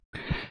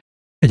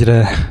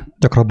Egyre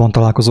gyakrabban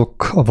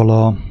találkozok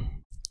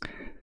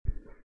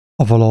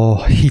avval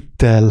a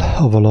hittel,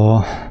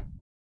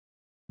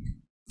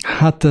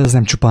 hát ez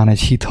nem csupán egy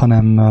hit,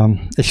 hanem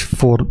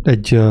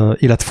egy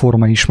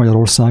életforma is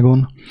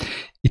Magyarországon.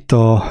 Itt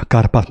a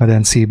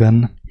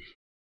Kárpát-medencében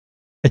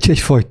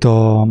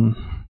egyfajta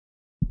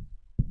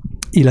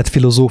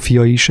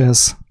életfilozófia is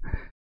ez,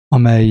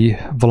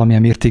 amely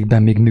valamilyen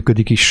mértékben még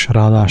működik is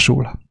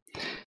ráadásul.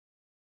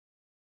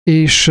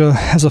 És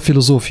ez a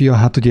filozófia,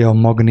 hát ugye a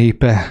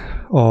magnépe,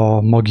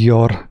 a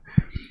magyar,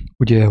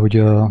 ugye,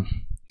 hogy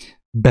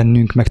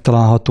bennünk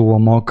megtalálható a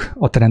mag,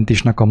 a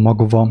teremtésnek a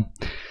magva,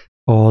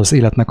 az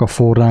életnek a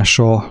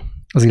forrása,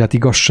 az élet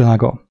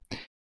igazsága.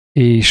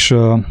 És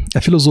a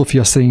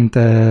filozófia szerint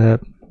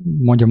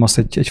mondjam azt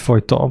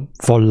egyfajta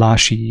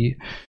vallási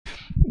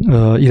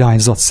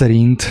irányzat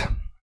szerint,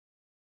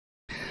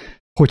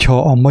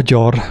 hogyha a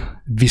magyar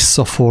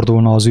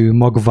visszafordulna az ő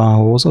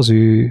magvához, az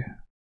ő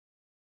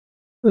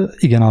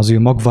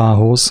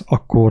magvához,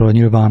 akkor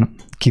nyilván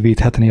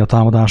kivédhetné a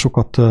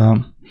támadásokat,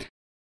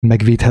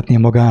 megvédhetné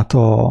magát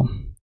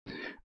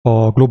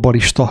a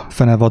globalista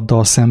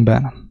fenevaddal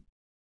szemben.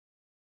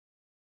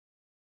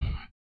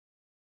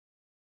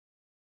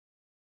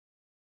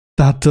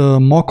 Tehát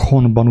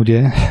maghonban,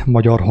 ugye,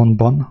 magyar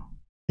honban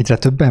egyre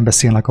többen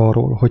beszélnek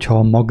arról, hogyha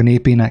a mag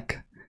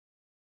népének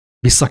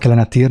vissza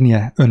kellene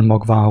térnie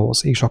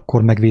önmagvához, és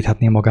akkor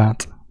megvédhetné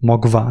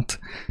magvát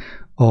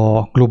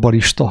a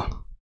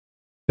globalista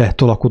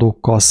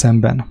betolakodókkal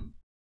szemben.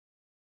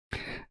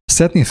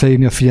 Szeretném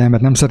felhívni a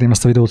figyelmet, nem szeretném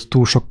ezt a videót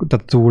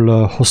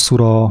túl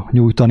hosszúra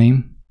nyújtani,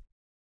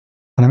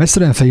 hanem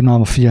egyszerűen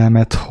felhívnám a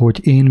figyelmet,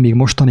 hogy én még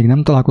mostanig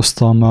nem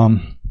találkoztam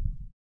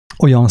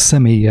olyan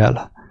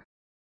személlyel,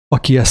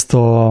 aki ezt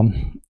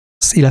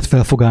az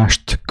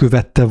életfelfogást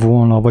követte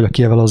volna, vagy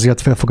aki ezzel az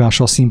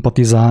életfelfogással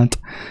szimpatizált,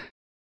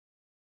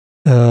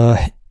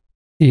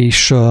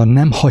 és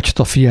nem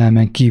hagyta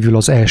figyelmen kívül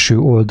az első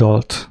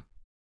oldalt,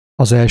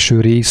 az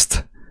első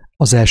részt,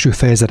 az első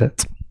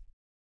fejezetet.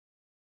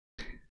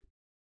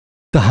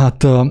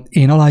 Tehát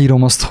én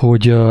aláírom azt,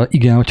 hogy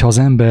igen, hogyha az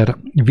ember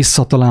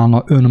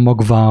visszatalálna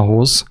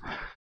önmagvához,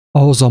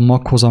 ahhoz a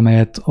maghoz,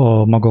 amelyet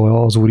a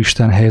maga az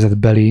Úristen helyezett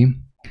belé,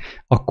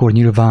 akkor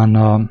nyilván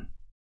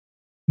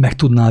meg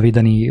tudná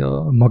védeni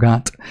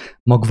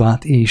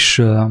magvát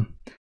és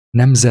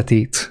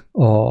nemzetét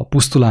a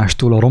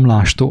pusztulástól, a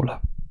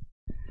romlástól.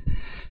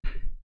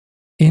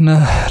 Én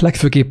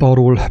legfőképp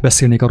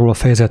beszélnék arról a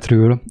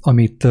fejezetről,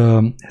 amit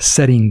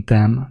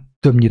szerintem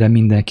többnyire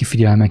mindenki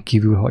figyelmen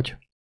kívül hagy.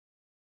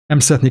 Nem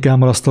szeretnék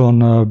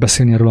elmarasztalan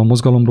beszélni erről a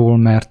mozgalomról,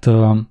 mert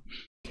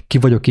ki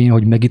vagyok én,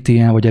 hogy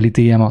megítéljem vagy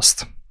elítéljem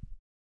azt.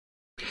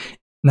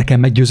 Nekem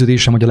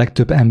meggyőződésem, hogy a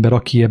legtöbb ember,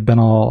 aki ebben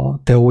a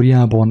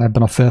teóriában,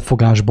 ebben a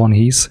felfogásban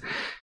hisz,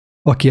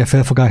 aki a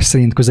felfogás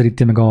szerint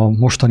közelíti meg a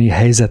mostani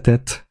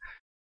helyzetet,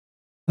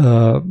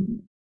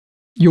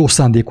 jó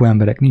szándékú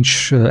emberek,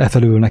 nincs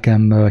efelől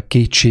nekem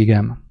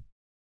kétségem.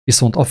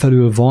 Viszont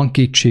afelől van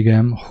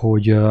kétségem,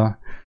 hogy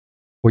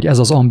ez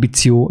az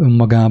ambíció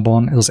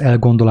önmagában, ez az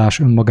elgondolás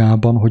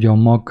önmagában, hogy a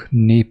mag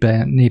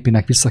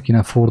népének vissza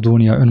kéne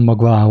fordulnia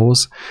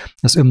önmagához,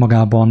 ez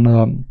önmagában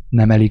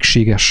nem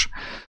elégséges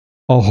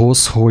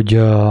ahhoz,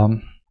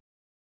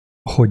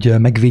 hogy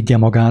megvédje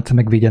magát,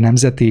 megvédje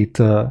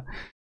nemzetét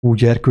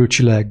úgy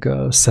erkölcsileg,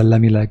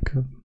 szellemileg,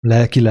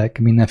 lelkileg,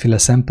 mindenféle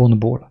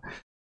szempontból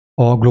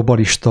a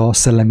globalista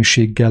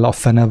szellemiséggel, a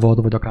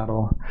fenevad, vagy akár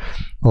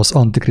az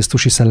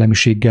antikrisztusi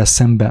szellemiséggel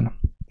szemben.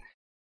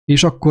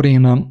 És akkor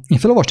én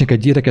felolvasnék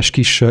egy érdekes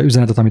kis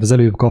üzenetet, amit az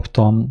előbb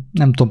kaptam,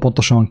 nem tudom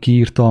pontosan ki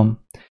írtam,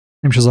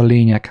 nem is az a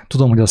lényeg.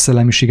 Tudom, hogy a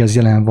szellemiség ez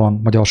jelen van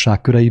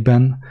magyarság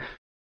köreiben,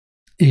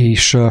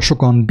 és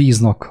sokan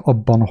bíznak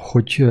abban,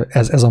 hogy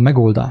ez a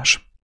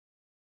megoldás.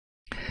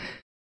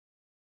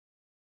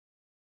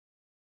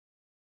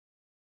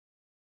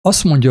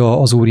 Azt mondja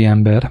az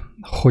úriember,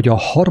 hogy a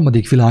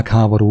harmadik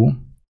világháború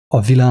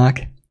a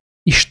világ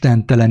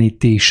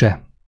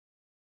istentelenítése.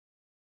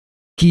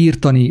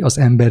 Kiirtani az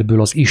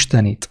emberből az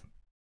Istenit,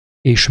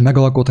 és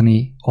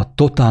megalkotni a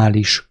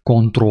totális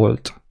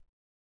kontrollt.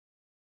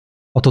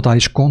 A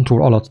totális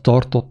kontroll alatt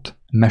tartott,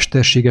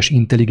 mesterséges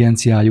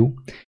intelligenciájú,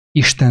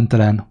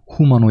 istentelen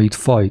humanoid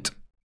fajt.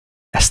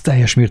 Ez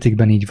teljes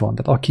mértékben így van.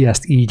 Tehát aki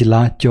ezt így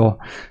látja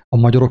a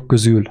magyarok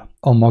közül,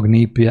 a mag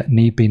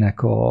népének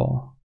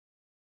a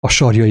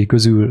sarjai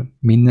közül,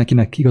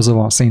 mindenkinek igaza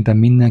van, szerintem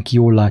mindenki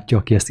jól látja,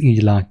 aki ezt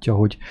így látja,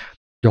 hogy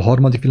a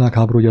harmadik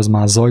világháború, hogy az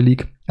már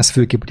zajlik, ez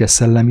főképp ugye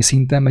szellemi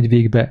szinten megy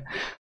végbe,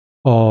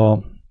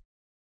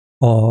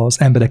 az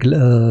emberek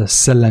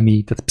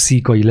szellemi, tehát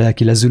pszichai,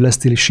 lelki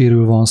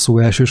lezüllesztéséről van szó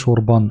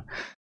elsősorban,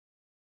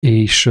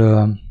 és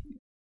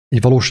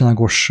egy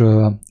valóságos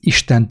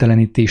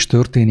istentelenítés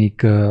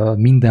történik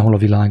mindenhol a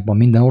világban,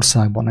 minden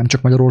országban, nem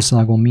csak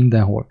Magyarországon,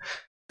 mindenhol,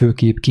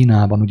 főképp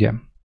Kínában, ugye.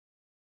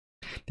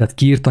 Tehát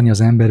kiirtani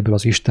az emberből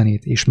az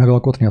Istenét, és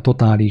megalkotni a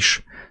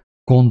totális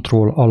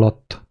kontroll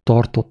alatt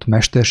tartott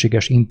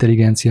mesterséges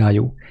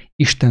intelligenciájú,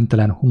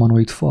 istentelen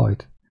humanoid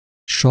fajt.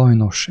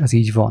 Sajnos ez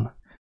így van.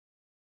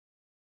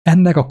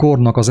 Ennek a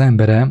kornak az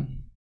embere,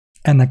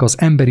 ennek az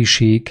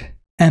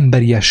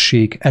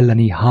emberiesség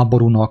elleni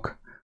háborúnak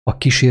a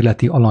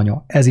kísérleti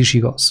alanya. Ez is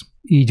igaz.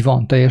 Így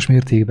van, teljes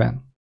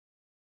mértékben.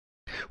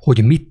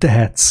 Hogy mit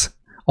tehetsz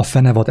a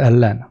fenevad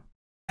ellen?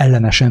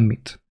 Ellene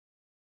semmit,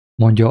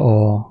 mondja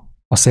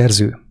a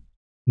szerző.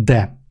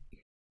 De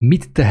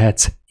mit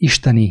tehetsz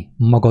isteni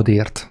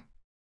magadért?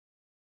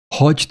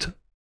 Hagyd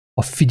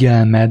a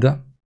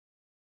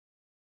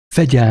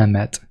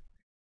fegyelmed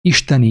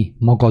isteni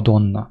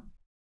magadon.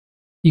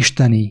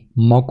 Isteni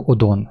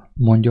magodon,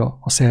 mondja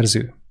a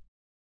szerző.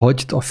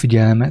 Hagyd a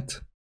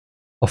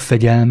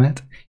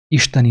fegyelmet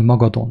isteni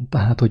magadon.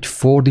 Tehát, hogy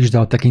fordítsd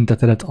el a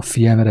tekintetedet, a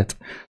figyelmedet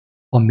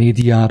a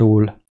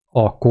médiáról,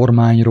 a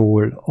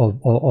kormányról,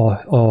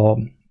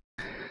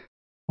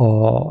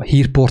 a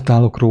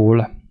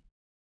hírportálokról,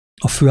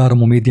 a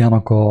főáramú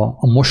médiának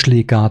a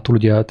moslékától,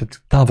 ugye,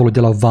 tehát távolodj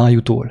el a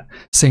vájútól.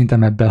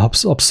 Szerintem ebben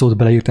abszolút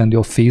beleértendő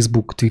a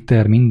Facebook,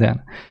 Twitter,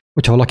 minden.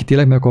 Hogyha valaki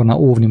tényleg meg akarná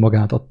óvni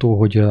magát attól,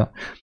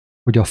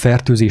 hogy a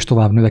fertőzés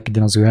tovább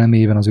növekedjen az ő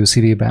elméjében, az ő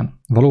szívében,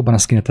 valóban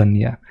ezt kéne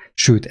tennie.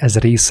 Sőt, ez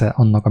része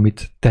annak,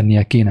 amit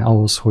tennie kéne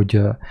ahhoz,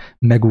 hogy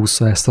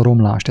megúszza ezt a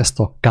romlást, ezt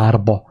a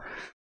kárba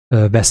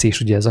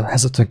veszés, ugye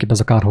tulajdonképpen ez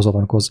a kárhozat,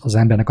 amikor az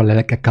embernek a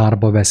lelke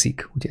kárba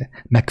veszik, ugye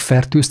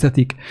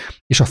megfertőztetik,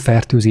 és a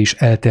fertőzés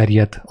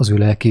elterjed az ő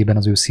lelkében,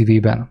 az ő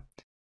szívében.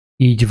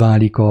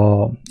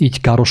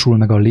 Így károsul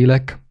meg a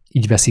lélek,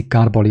 így veszik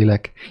kárba a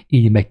lélek,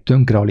 így megy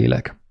tönkre a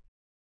lélek.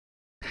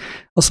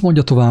 Azt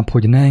mondja tovább,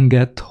 hogy ne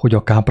engedd, hogy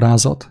a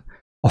káprázat,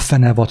 a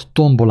fenevad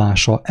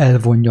tombolása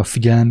elvonja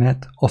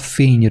figyelmet a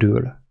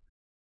fényről,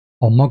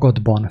 a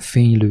magadban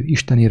fénylő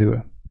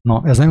Isteniről.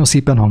 Na, ez nagyon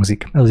szépen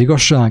hangzik, ez az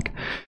igazság.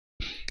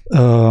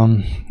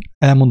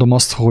 Elmondom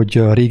azt,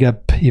 hogy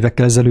régebb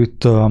évekkel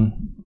ezelőtt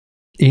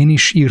én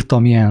is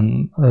írtam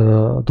ilyen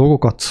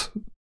dolgokat,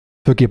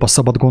 főképp a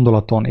szabad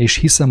gondolaton, és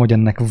hiszem, hogy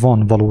ennek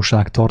van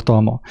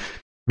valóságtartalma.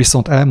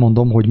 Viszont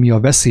elmondom, hogy mi a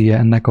veszélye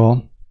ennek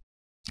a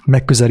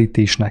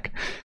megközelítésnek.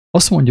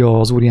 Azt mondja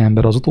az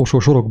úriember az utolsó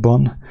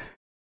sorokban,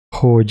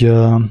 hogy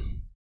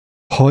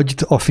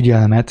hagyd a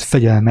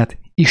fegyelmet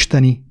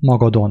isteni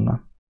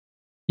magadon.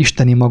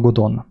 Isteni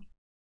magodon.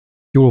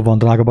 Jól van,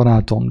 drága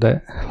barátom,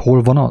 de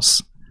hol van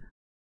az?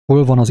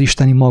 Hol van az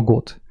isteni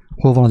magod?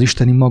 Hol van az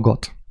isteni magad?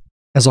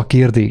 Ez a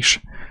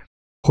kérdés.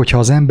 Hogyha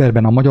az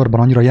emberben, a magyarban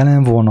annyira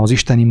jelen volna az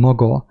isteni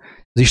maga,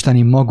 az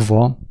isteni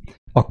magva,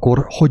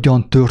 akkor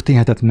hogyan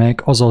történhetett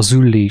meg az a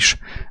züllés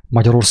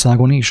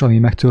Magyarországon is, ami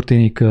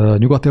megtörténik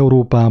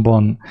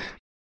Nyugat-Európában,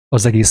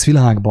 az egész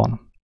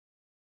világban?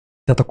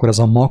 Tehát akkor ez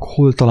a mag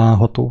hol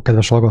található,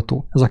 kedves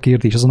hallgató? Ez a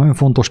kérdés, ez a nagyon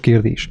fontos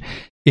kérdés.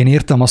 Én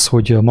értem azt,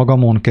 hogy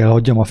magamon kell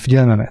adjam a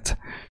figyelmemet,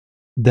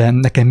 de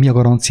nekem mi a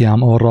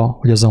garanciám arra,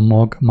 hogy ez a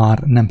mag már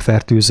nem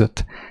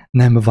fertőzött,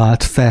 nem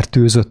vált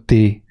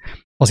fertőzötté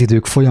az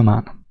idők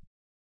folyamán?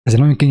 Ez egy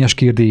nagyon kényes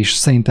kérdés,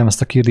 szerintem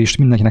ezt a kérdést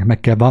mindenkinek meg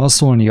kell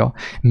válaszolnia,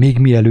 még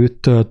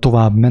mielőtt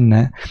tovább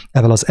menne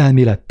ezzel az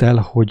elmélettel,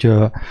 hogy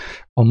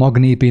a mag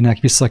népének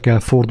vissza kell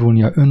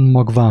fordulnia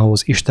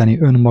önmagvához, isteni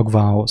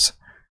önmagvához.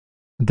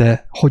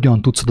 De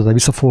hogyan tudsz oda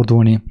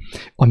visszafordulni,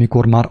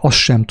 amikor már azt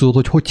sem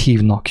tudod, hogy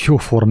hívnak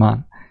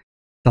jóformán?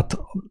 Tehát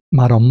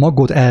már a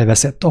magod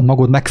elveszett, a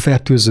magod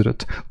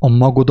megfertőződött, a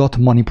magodat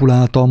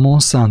manipulálta a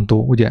Monsanto,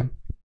 ugye?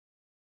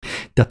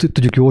 Tehát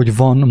tudjuk jó, hogy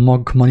van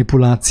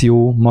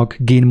magmanipuláció,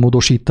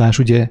 génmódosítás,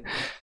 ugye,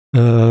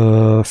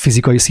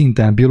 fizikai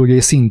szinten,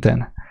 biológiai szinten.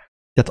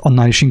 Tehát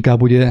annál is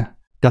inkább, ugye,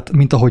 tehát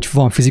mint ahogy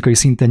van fizikai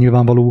szinten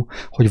nyilvánvaló,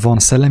 hogy van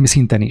szellemi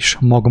szinten is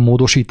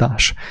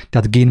magmódosítás,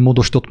 tehát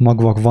génmódosított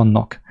magvak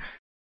vannak.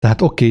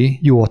 Tehát oké,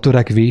 jó a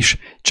törekvés,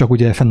 csak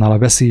ugye fennáll a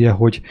veszélye,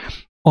 hogy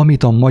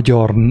amit a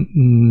magyar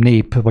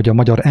nép, vagy a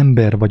magyar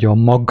ember, vagy a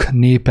mag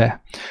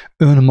népe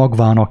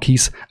önmagvának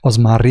hisz, az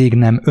már rég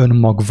nem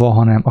önmagva,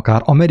 hanem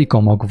akár Amerika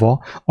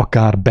magva,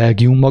 akár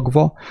Belgium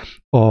magva,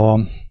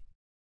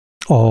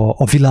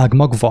 a világ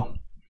magva.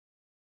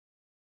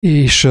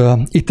 És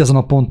itt ezen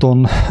a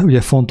ponton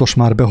ugye fontos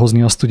már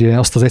behozni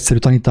azt az egyszerű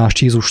tanítást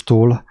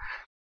Jézustól,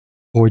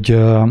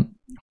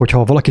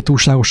 hogyha valaki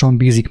túlságosan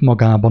bízik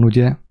magában,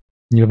 ugye,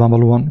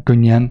 nyilvánvalóan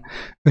könnyen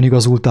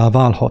önigazultá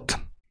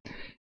válhat.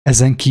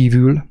 Ezen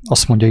kívül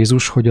azt mondja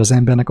Jézus, hogy az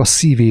embernek a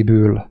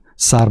szívéből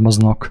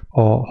származnak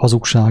a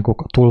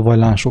hazugságok, a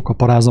tolvajlások, a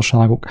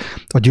paráznaságok,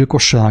 a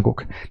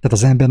gyilkosságok. Tehát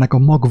az embernek a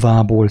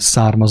magvából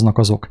származnak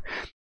azok.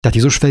 Tehát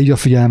Jézus felhívja a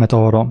figyelmet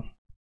arra,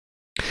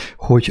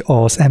 hogy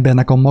az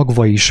embernek a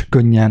magva is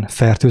könnyen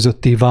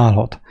fertőzötté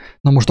válhat.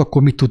 Na most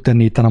akkor mit tud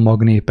tenni itt a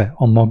magnépe,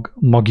 a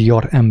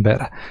magyar ember?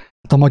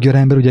 Hát a magyar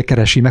ember ugye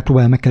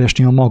megpróbálja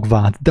megkeresni a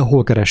magvát, de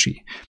hol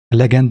keresi? A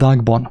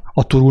legendákban,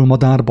 a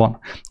turulmadárban,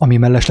 ami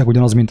mellesleg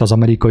ugyanaz, mint az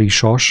amerikai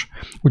sas,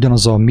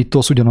 ugyanaz a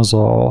mitosz, ugyanaz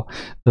a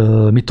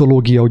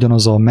mitológia,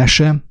 ugyanaz a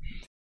mese.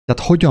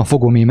 Tehát hogyan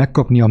fogom én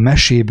megkapni a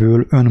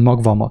meséből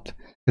önmagvamat?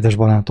 Kedves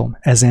barátom,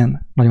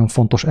 ezen nagyon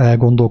fontos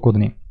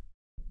elgondolkodni.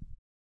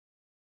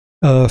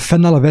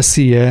 Fennáll a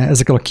veszélye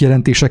ezekkel a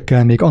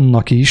kijelentésekkel még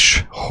annak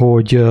is,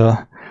 hogy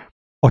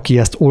aki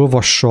ezt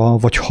olvassa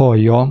vagy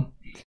hallja,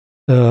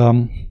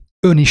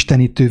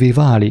 önistenítővé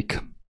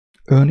válik.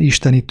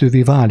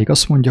 Önistenítővé válik.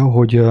 Azt mondja,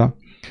 hogy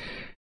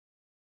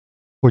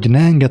ne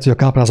engedd, hogy a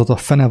káprázat, a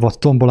fenevad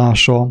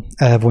tombolása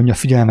elvonja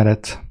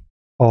figyelmedet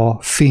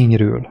a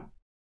fényről,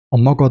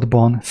 a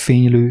magadban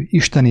fénylő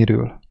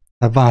Isteniről.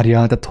 Tehát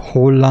várjál, tehát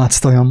hol látsz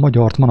te olyan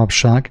magyart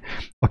manapság,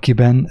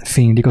 akiben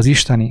fénylik az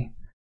isteni?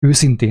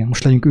 Őszintén,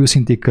 most legyünk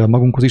őszinték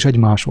magunkhoz is,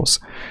 egymáshoz.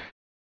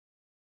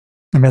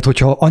 Mert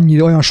hogyha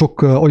olyan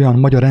sok olyan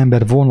magyar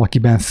ember volna,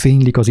 akiben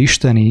fénylik az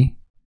isteni,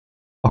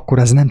 akkor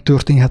ez nem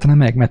történhetne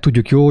meg, mert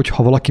tudjuk jó, hogy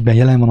ha valakiben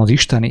jelen van az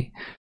isteni,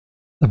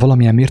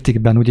 valamilyen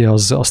mértékben ugye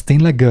az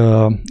tényleg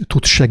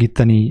tud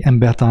segíteni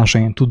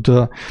embertársain,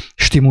 tud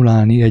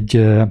stimulálni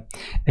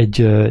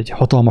egy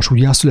hatalmas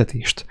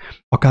újjászületést,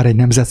 akár egy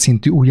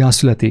nemzetszintű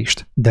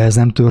újjászületést, de ez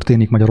nem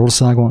történik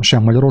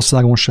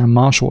Magyarországon, sem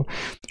máshol.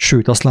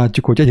 Sőt, azt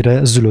látjuk, hogy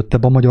egyre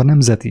zülöttebb a magyar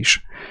nemzet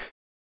is.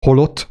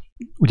 Holott,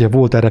 ugye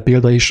volt erre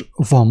példa is,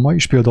 van ma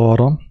is példa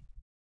arra,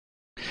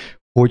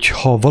 hogy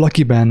ha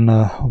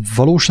valakiben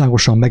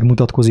valóságosan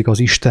megmutatkozik az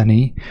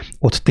isteni,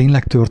 ott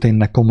tényleg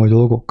történnek komoly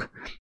dolgok,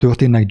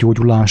 történnek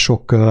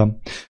gyógyulások,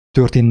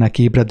 történnek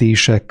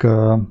ébredések,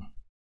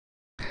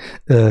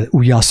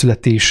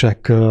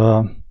 újjászületések,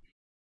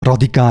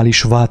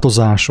 radikális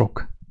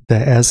változások,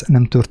 de ez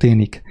nem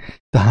történik.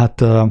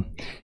 Tehát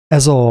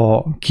ez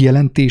a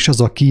kijelentés, ez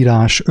a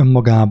kiírás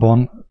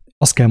önmagában,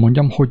 azt kell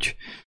mondjam, hogy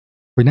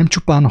nem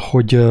csupán,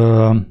 hogy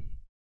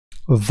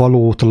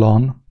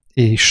valótlan,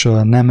 és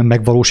nem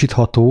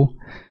megvalósítható,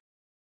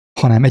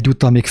 hanem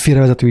egyúttal még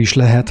félrevezető is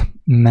lehet,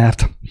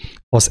 mert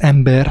az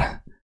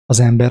ember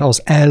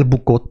az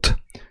elbukott,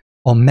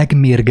 a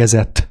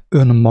megmérgezett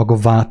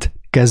önmagvát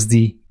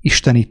kezdi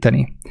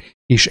isteníteni.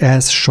 És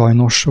ez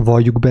sajnos,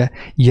 valljuk be,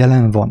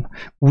 jelen van.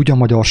 Úgy a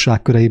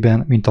magyarság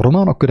köreiben, mint a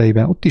románok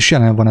köreiben, ott is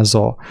jelen van ez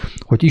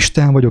hogy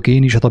Isten vagyok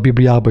én is, hát a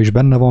Bibliában is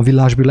benne van,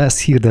 Villásbiblia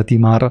ezt hirdeti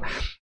már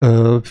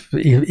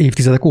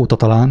évtizedek óta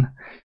talán,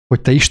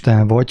 hogy te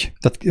Isten vagy.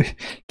 Tehát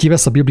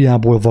kivesz a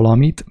Bibliából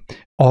valamit,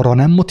 arra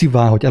nem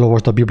motivál, hogy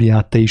elolvasd a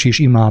Bibliát te is, és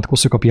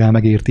imádkozz, hogy kapjál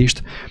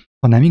megértést,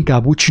 hanem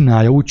inkább úgy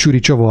csinálja, úgy csűri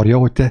csavarja,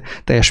 hogy te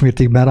teljes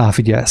mértékben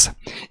ráfigyelsz,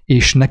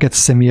 és neked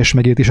személyes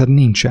megértésed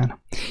nincsen.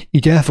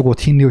 Így el fogod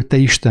hinni, hogy te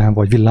Isten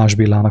vagy Villás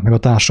Bélának, meg a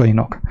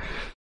társainak.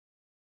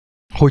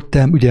 Hogy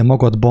te ugye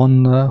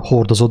magadban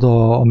hordozod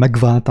a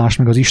megváltást,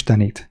 meg az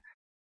Istenét.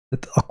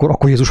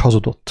 Akkor Jézus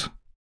hazudott.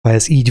 Ha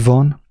ez így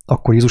van,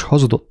 akkor Jézus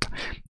hazudott.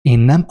 Én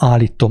nem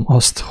állítom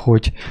azt,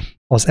 hogy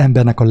az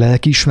embernek a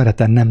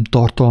lelkiismerete nem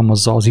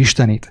tartalmazza az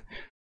Istenit.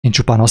 Én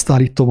csupán azt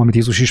állítom, amit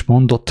Jézus is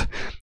mondott,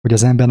 hogy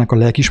az embernek a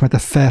lelkiismerete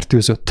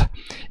fertőzött.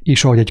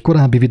 És ahogy egy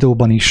korábbi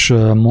videóban is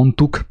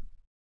mondtuk,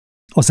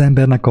 az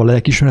embernek a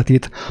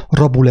lelkiismeretét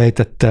rabul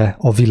ejtette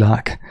a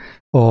világ.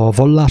 A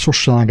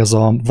vallásosság, ez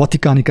a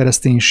vatikáni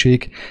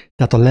kereszténység,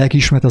 tehát a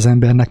lelkiismeret az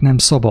embernek nem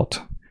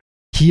szabad.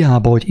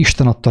 Hiába, hogy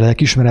Isten adta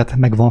lelkiismeret,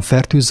 meg van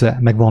fertőzve,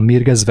 meg van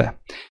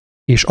mérgezve.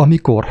 És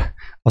amikor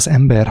az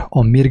ember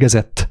a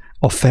mérgezett,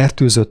 a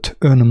fertőzött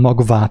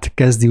önmagvát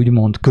kezdi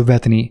úgymond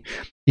követni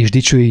és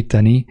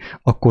dicsőíteni,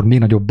 akkor még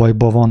nagyobb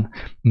bajba van,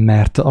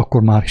 mert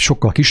akkor már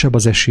sokkal kisebb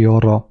az esély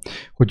arra,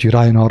 hogy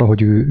rájön arra,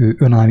 hogy ő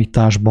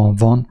önállításban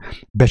van,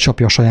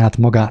 becsapja saját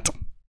magát.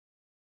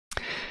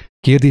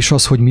 Kérdés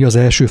az, hogy mi az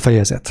első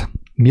fejezet.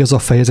 Mi az a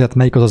fejezet,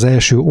 melyik az az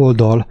első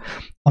oldal,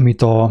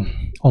 amit a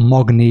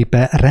mag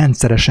népe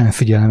rendszeresen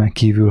figyelmen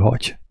kívül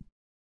hagy.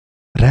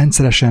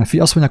 Rendszeresen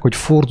azt mondják, hogy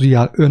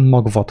forduljál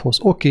önmagvadhoz.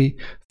 Oké,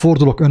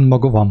 fordulok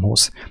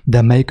önmagvamhoz.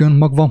 De melyik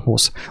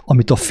önmagvamhoz?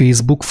 Amit a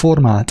Facebook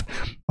formált?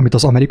 Amit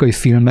az amerikai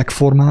filmek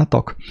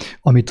formáltak?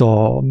 Amit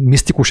a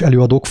misztikus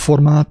előadók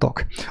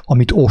formáltak?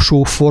 Amit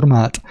Osho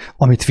formált?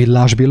 Amit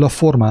Villás Béla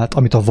formált?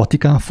 Amit a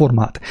Vatikán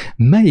formált?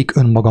 Melyik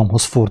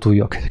önmagamhoz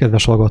forduljak,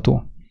 kedves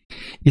hallgató?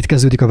 Itt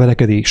kezdődik a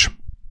verekedés.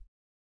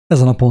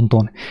 Ezen a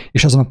ponton.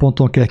 És ezen a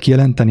ponton kell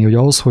kijelenteni, hogy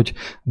ahhoz, hogy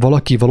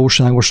valaki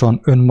valóságosan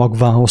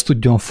önmagvához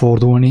tudjon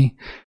fordulni,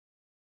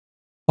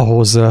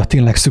 ahhoz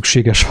tényleg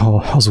szükséges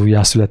az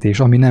újjászületés,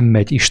 ami nem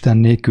megy Isten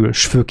nélkül,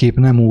 s főképp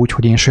nem úgy,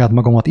 hogy én saját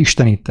magamat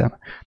istenítem.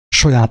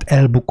 Saját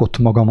elbukott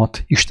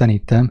magamat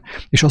istenítem,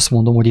 és azt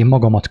mondom, hogy én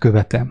magamat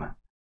követem.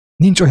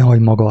 Nincs olyan,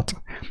 hogy magad.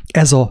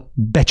 Ez a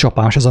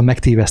becsapás, ez a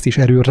megtévesztés,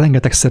 erről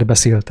rengetegszer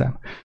beszéltem.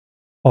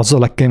 Az a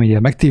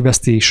legkeményebb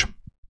megtévesztés,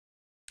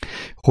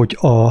 hogy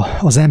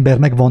az ember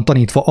meg van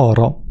tanítva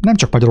arra, nem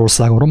csak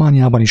Magyarországon,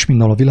 Romániában is,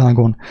 mindenhol a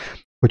világon,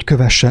 hogy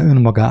kövesse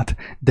önmagát,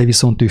 de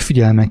viszont ő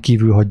figyelmen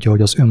kívül hagyja,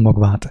 hogy az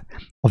önmagvát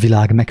a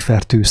világ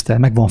megfertőzte,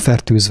 meg van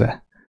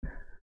fertőzve.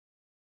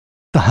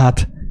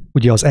 Tehát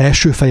ugye az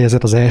első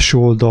fejezet, az első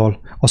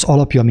oldal, az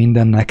alapja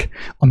mindennek,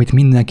 amit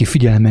mindenki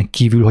figyelmen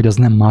kívül, hogy az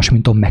nem más,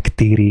 mint a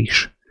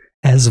megtérés.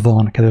 Ez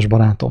van, kedves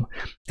barátom.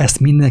 Ezt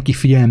mindenki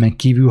figyelmen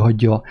kívül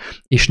hagyja,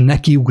 és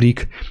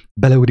nekiugrik,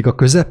 beleugrik a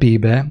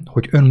közepébe,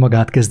 hogy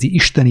önmagát kezdi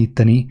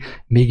isteníteni,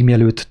 még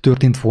mielőtt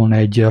történt volna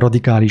egy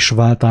radikális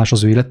váltás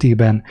az ő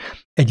életében,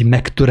 egy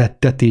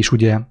megtörettetés,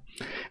 ugye,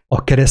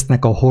 a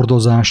keresztnek a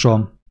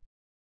hordozása,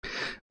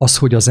 az,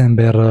 hogy az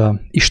ember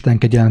Isten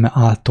kegyelme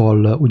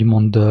által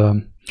úgymond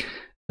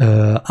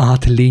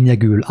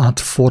átlényegül,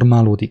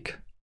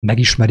 átformálódik,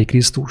 megismeri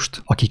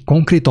Krisztust, aki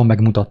konkrétan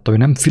megmutatta, ő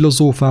nem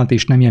filozófált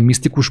és nem ilyen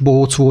misztikus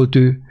bohóc volt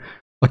ő,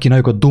 aki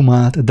nagyokat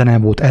dumált, de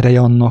nem volt ereje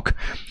annak,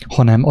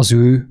 hanem az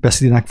ő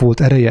beszédének volt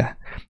ereje.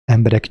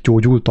 Emberek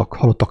gyógyultak,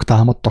 halottak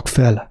támadtak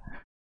fel.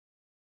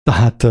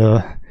 Tehát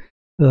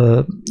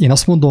én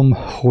azt mondom,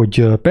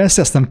 hogy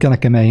persze ezt nem kell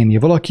nekem elhinni.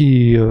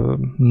 Valaki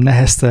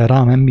nehezte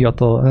rám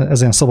emiatt,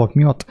 ezen szavak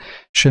miatt,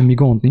 semmi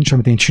gond, nincs,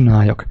 amit én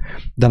csináljak.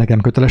 De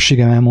nekem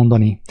kötelességem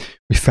elmondani,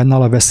 hogy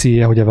fennáll a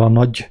veszélye, hogy ebben a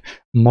nagy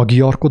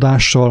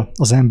magiarkodással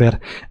az ember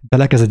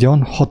belekezd egy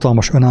olyan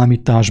hatalmas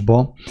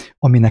önállításba,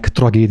 aminek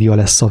tragédia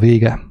lesz a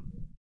vége.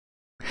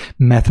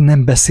 Mert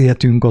nem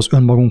beszéltünk az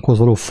önmagunkhoz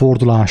való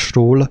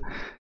fordulásról,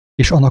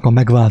 és annak a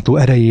megváltó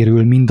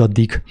erejéről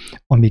mindaddig,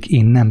 amíg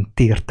én nem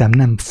tértem,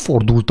 nem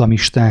fordultam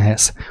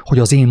Istenhez, hogy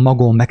az én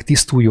magam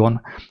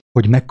megtisztuljon,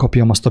 hogy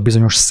megkapjam azt a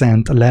bizonyos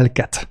szent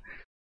lelket,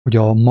 hogy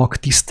a mag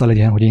tiszta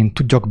legyen, hogy én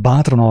tudjak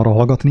bátran arra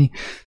hallgatni,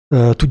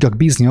 tudjak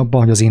bízni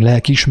abban, hogy az én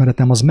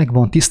lelkiismeretem az meg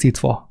van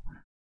tisztítva.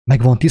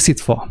 Meg van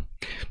tisztítva.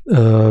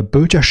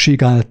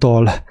 Bölcsesség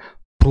által,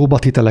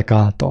 próbatitelek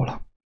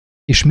által,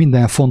 és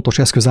minden fontos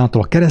eszköz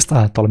által, a kereszt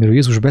által, amiről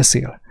Jézus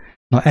beszél.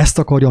 Na ezt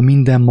akarja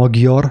minden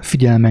magyar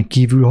figyelmen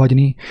kívül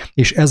hagyni,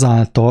 és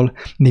ezáltal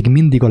még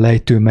mindig a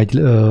lejtő megy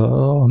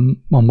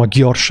a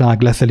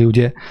magyarság lefelé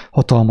ugye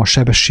hatalmas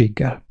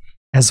sebességgel.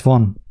 Ez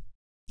van.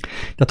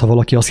 Tehát ha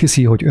valaki azt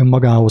hiszi, hogy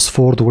önmagához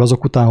fordul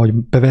azok után, hogy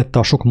bevette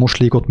a sok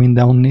moslékot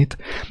mindenhonnét,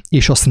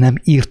 és azt nem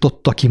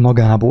írtotta ki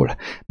magából,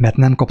 mert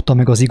nem kapta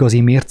meg az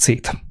igazi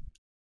mércét,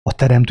 a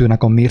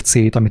teremtőnek a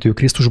mércét, amit ő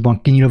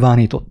Krisztusban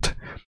kinyilvánított,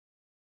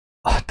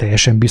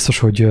 teljesen biztos,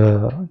 hogy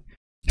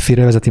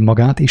félrevezeti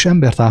magát és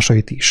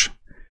embertársait is.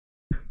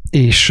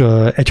 És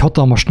egy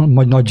hatalmas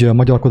nagy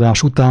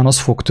magyarkodás után az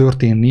fog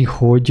történni,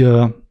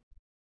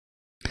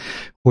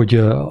 hogy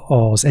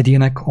az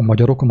egyének, a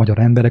magyarok, a magyar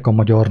emberek, a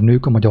magyar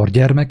nők, a magyar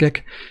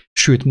gyermekek,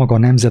 sőt maga a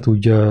nemzet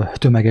úgy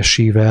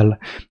tömegessével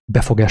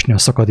be fog esni a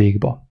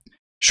szakadékba.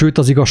 Sőt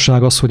az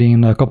igazság az, hogy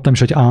én kaptam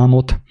is egy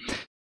álmot,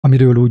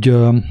 amiről úgy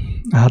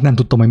hát nem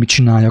tudtam, hogy mit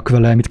csináljak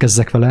vele, mit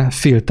kezdek vele,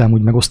 féltem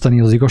úgy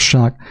megosztani, az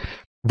igazság.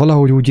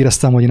 Valahogy úgy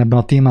éreztem, hogy én ebben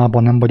a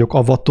témában nem vagyok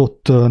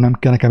avatott, nem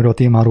kell nekem erről a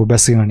témáról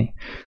beszélni.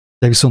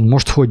 De viszont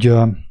most, hogy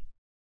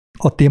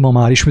a téma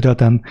már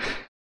ismételten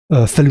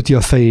felüti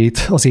a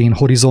fejét az én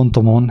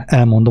horizontomon,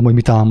 elmondom, hogy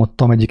mit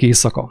álmodtam egyik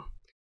éjszaka.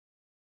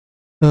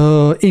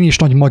 Én is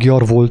nagy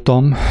magyar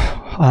voltam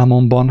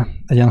álmomban,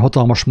 egy ilyen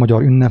hatalmas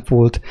magyar ünnep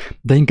volt,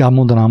 de inkább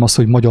mondanám azt,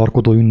 hogy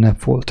magyarkodó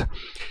ünnep volt.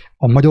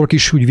 A magyarok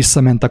is úgy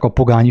visszamentek a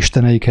pogány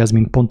isteneikhez,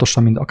 mint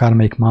pontosan, mint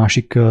akármelyik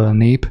másik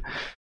nép,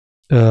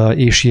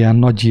 és ilyen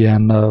nagy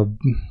ilyen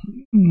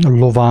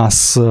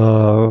lovász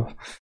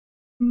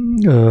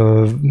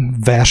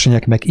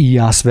versenyek, meg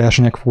íjász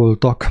versenyek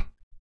voltak,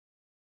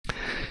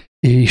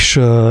 és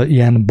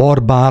ilyen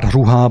barbár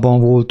ruhában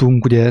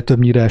voltunk, ugye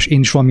többnyire, és én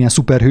is valamilyen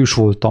szuperhős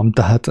voltam,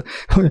 tehát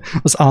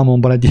az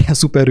álmomban egy ilyen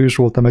szuperhős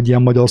voltam, egy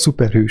ilyen magyar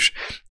szuperhős.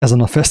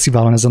 Ezen a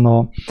fesztiválon, ezen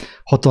a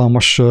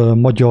hatalmas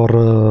magyar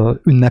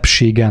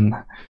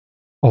ünnepségen,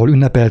 ahol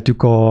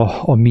ünnepeltük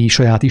a mi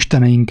saját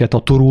isteneinket,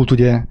 a turult,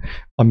 ugye,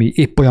 ami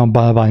épp olyan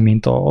bálvány,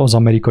 mint az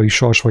amerikai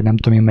sas, vagy nem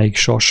tudom én melyik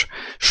sas,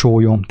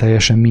 sólyom,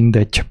 teljesen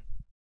mindegy.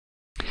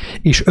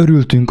 És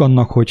örültünk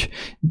annak,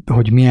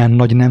 hogy milyen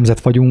nagy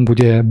nemzet vagyunk,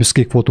 ugye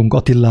büszkék voltunk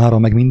Attilára,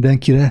 meg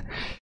mindenkire,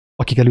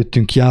 akik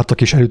előttünk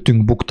jártak és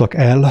előttünk buktak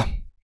el,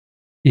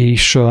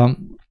 és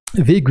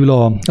végül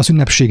az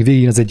ünnepség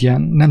végén, ez egy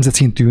ilyen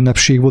nemzetszintű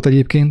ünnepség volt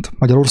egyébként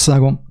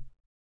Magyarországon.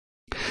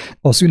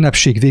 Az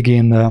ünnepség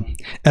végén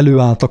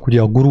előálltak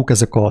ugye a guruk,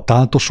 ezek a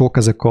táltosok,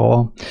 ezek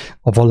a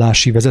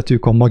vallási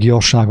vezetők, a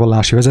magyarság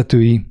vallási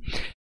vezetői,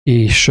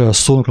 és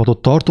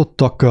szónoklatot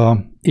tartottak,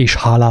 és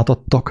hálát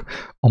adtak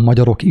a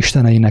magyarok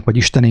isteneinek, vagy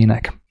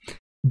istenének.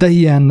 De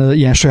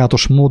ilyen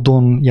sajátos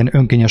módon, ilyen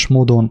önkényes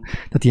módon,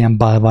 tehát ilyen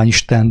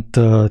bálványistent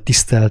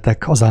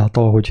tiszteltek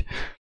azáltal,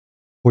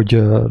 hogy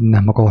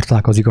nem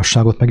akarták az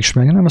igazságot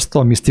megismerni, nem ezt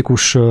a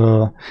misztikus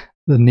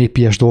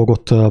népies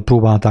dolgot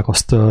próbálták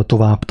azt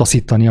tovább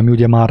taszítani, ami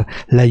ugye már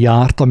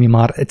lejárt, ami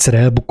már egyszer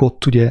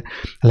elbukott, ugye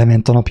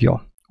lement a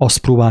napja. Azt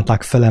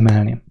próbálták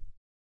felemelni.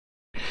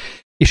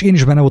 És én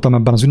is benne voltam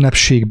ebben az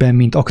ünnepségben,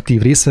 mint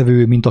aktív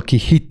részvevő, mint aki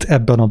hitt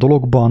ebben a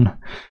dologban,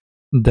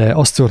 de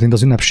az történt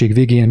az ünnepség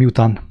végén,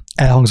 miután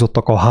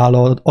elhangzottak a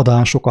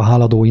hálaadások, a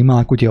háladó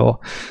imák, ugye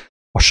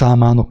a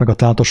sámánok meg a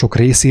táltosok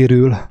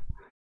részéről,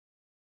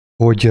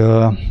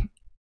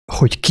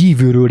 hogy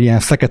kívülről ilyen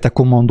fekete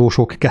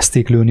kommandósok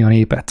kezdték lőni a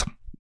népet.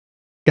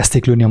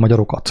 Kezdték lőni a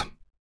magyarokat.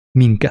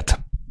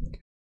 Minket.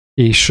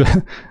 És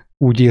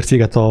úgy ért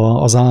véget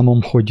az álmom,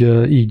 hogy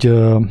így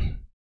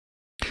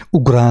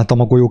ugráltam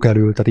a golyók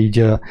elől, tehát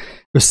így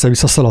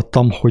össze-vissza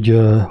szaladtam,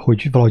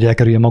 hogy valahogy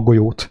elkerüljem a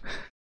golyót.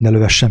 Ne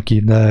lövessem ki,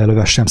 ne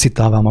lövessem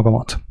szitává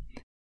magamat.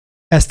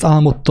 Ezt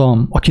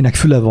álmodtam, akinek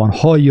füle van,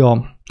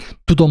 hallja.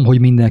 Tudom, hogy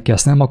mindenki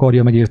ezt nem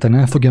akarja megérteni,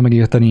 nem fogja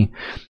megérteni,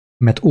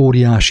 mert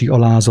óriási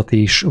alázat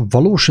és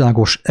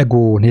valóságos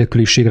ego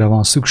nélküliségre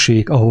van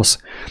szükség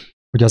ahhoz,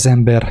 hogy az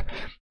ember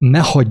ne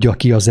hagyja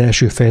ki az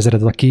első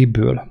fejezetet a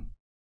képből,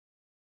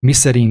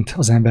 miszerint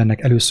az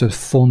embernek először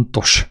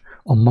fontos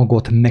a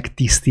magot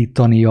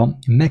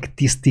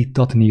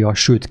megtisztítatnia,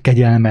 sőt,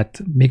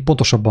 kegyelmet, még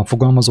pontosabban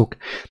fogalmazok,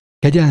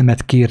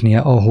 kegyelmet kérnie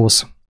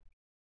ahhoz,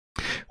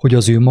 hogy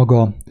az ő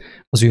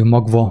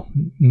magva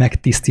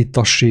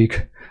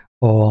megtisztítassék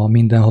a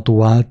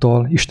mindenható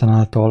által, Isten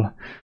által,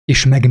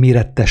 és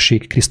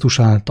megmérettessék Krisztus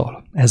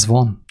által. Ez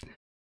van,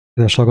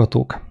 kedves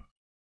hallgatók.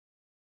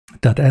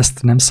 Tehát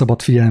ezt nem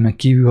szabad figyelmen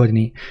kívül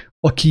hagyni.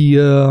 Aki,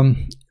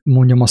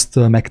 mondjam azt,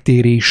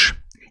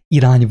 megtérés,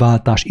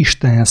 irányváltás,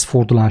 Istenhez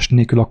fordulás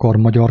nélkül akar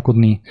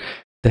magyarkodni,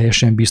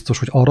 teljesen biztos,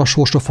 hogy arra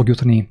sorsra fog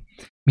jutni,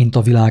 mint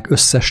a világ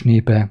összes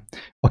népe,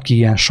 aki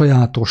ilyen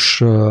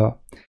sajátos,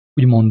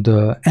 úgymond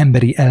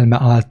emberi elme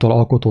által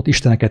alkotott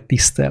isteneket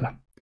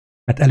tisztel.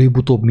 Mert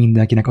előbb-utóbb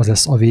mindenkinek az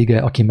lesz a vége,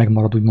 aki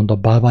megmarad úgymond a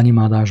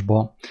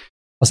bálványimádásba,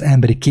 az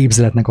emberi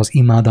képzeletnek az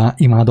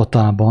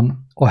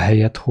imádatában,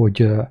 ahelyett,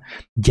 hogy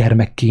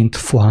gyermekként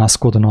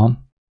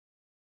fohászkodna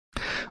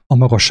a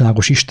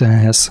magasságos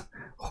Istenhez,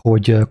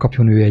 hogy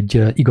kapjon ő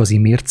egy igazi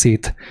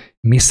mércét,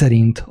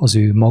 miszerint az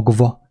ő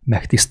magva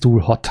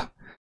megtisztulhat,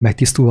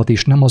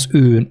 és nem az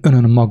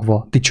önön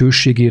magva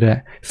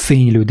dicsőségére,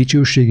 fénylő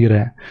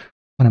dicsőségére,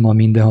 hanem a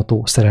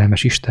mindenható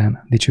szerelmes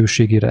Isten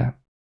dicsőségére.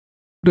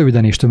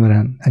 Röviden és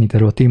tömören ennyit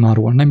erről a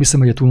témáról. Nem hiszem,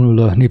 hogy egy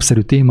túl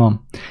népszerű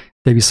téma,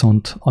 de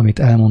viszont amit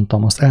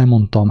elmondtam, azt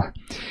elmondtam,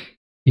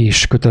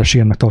 és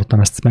kötelességemnek tartom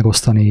ezt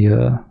megosztani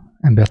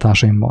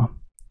embertársaimmal.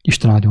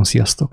 Isten áldjon, sziasztok!